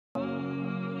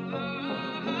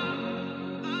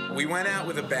We went out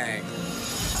with a bang.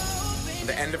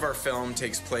 The end of our film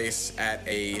takes place at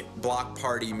a block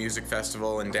party music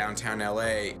festival in downtown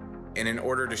LA. And in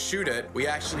order to shoot it, we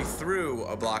actually threw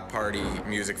a block party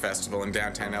music festival in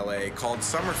downtown LA called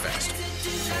Summerfest.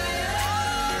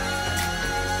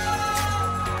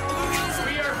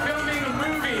 We are filming a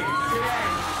movie today.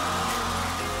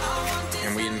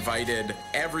 And we invited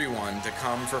everyone to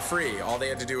come for free. All they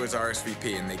had to do was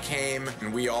RSVP, and they came,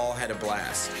 and we all had a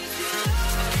blast.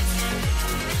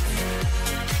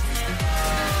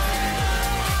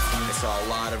 I saw a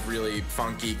lot of really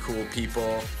funky, cool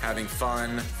people having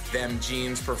fun. Them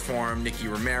Jeans performed, Nicky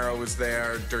Romero was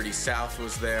there, Dirty South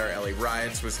was there, LA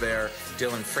Riots was there,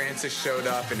 Dillon Francis showed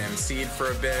up and emceed for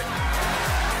a bit.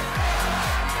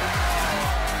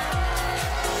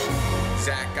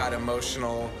 Zac got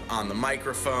emotional on the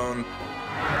microphone.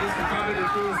 This is probably the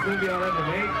coolest movie I'll ever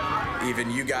make.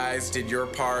 Even you guys did your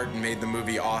part and made the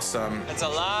movie awesome. That's a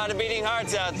lot of beating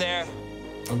hearts out there.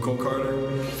 Uncle Carter.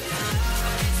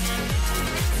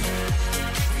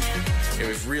 It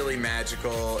was really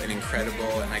magical and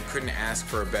incredible, and I couldn't ask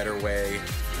for a better way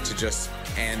to just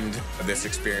end this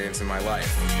experience in my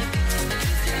life.